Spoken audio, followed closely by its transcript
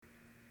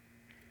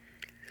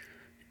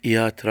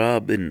يا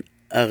تراب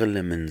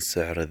أغلى من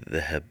سعر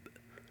الذهب،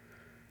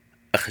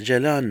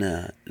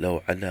 أخجلانا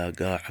لو على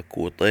قاعك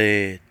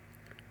وطيت،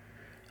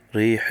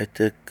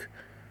 ريحتك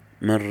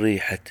من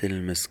ريحة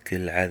المسك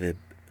العذب.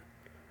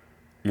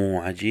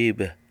 مو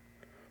عجيبة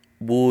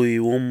بوي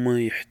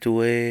وامي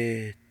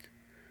احتويت،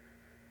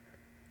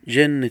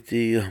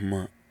 جنتي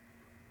يهما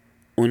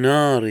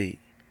وناري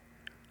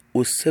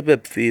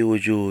والسبب في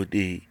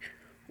وجودي،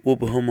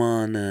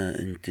 وبهمانا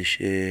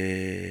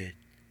انتشيت.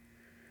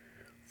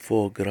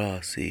 فوق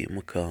راسي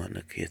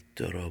مكانك يا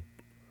التراب،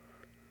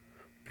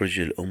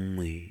 برجل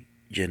أمي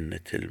جنة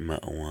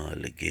المأوى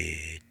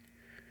لقيت.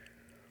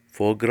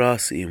 فوق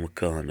راسي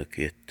مكانك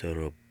يا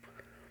التراب،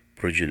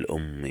 برجل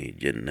أمي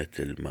جنة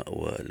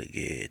المأوى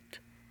لقيت.